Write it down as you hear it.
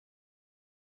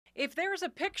If there's a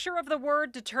picture of the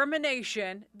word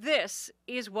determination, this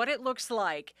is what it looks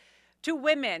like. Two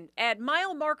women at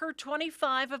mile marker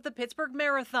 25 of the Pittsburgh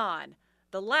Marathon,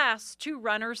 the last two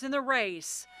runners in the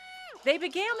race. They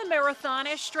began the marathon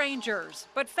as strangers,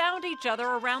 but found each other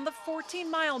around the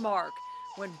 14-mile mark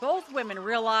when both women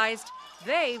realized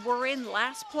they were in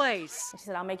last place. She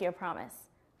said, "I'll make you a promise.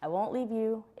 I won't leave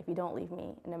you if you don't leave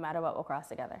me, and no matter what, we'll cross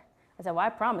together." I said, "Well, I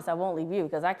promise I won't leave you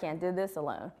because I can't do this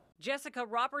alone." Jessica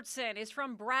Robertson is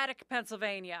from Braddock,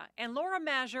 Pennsylvania, and Laura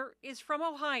Mazur is from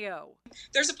Ohio.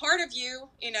 There's a part of you,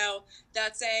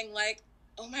 that's saying like,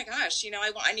 oh my gosh,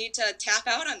 I need to tap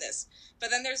out on this.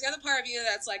 But then there's the other part of you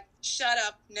that's like, shut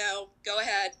up, no, go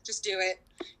ahead, just do it,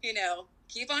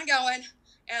 keep on going.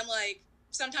 And like,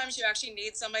 sometimes you actually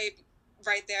need somebody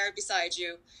right there beside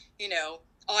you,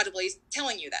 audibly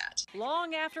telling you that.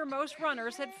 Long after most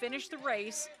runners had finished the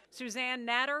race, Suzanne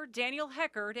Natter, Daniel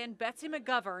Heckard, and Betsy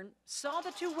McGovern saw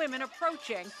the two women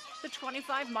approaching the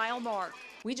 25-mile mark.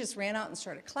 We just ran out and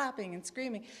started clapping and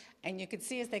screaming, and you could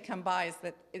see as they come by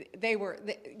that they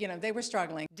were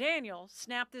struggling. Daniel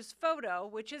snapped this photo,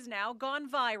 which has now gone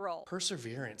viral.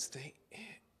 Perseverance,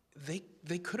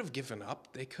 they could have given up.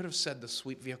 They could have said the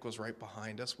sweep vehicle's right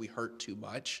behind us. We hurt too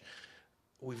much.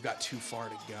 We've got too far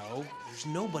to go. There's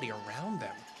nobody around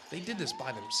them. They did this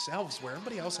by themselves where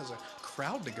everybody else has a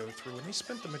crowd to go through, and they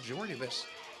spent the majority of this,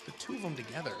 the two of them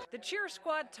together. The cheer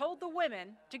squad told the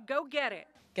women to go get it.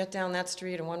 Get down that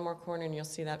street and one more corner and you'll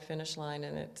see that finish line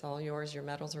and it's all yours. Your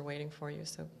medals are waiting for you,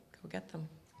 so go get them.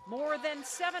 More than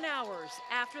 7 hours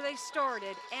after they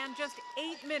started and just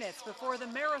 8 minutes before the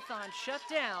marathon shut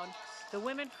down, the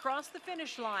women crossed the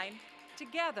finish line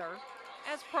together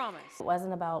as promised. It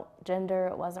wasn't about gender,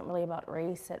 it wasn't really about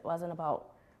race, it wasn't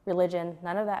about religion,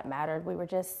 none of that mattered. We were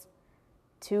just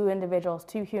two individuals,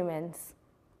 two humans,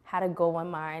 had a goal in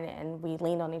mind, and we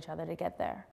leaned on each other to get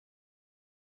there.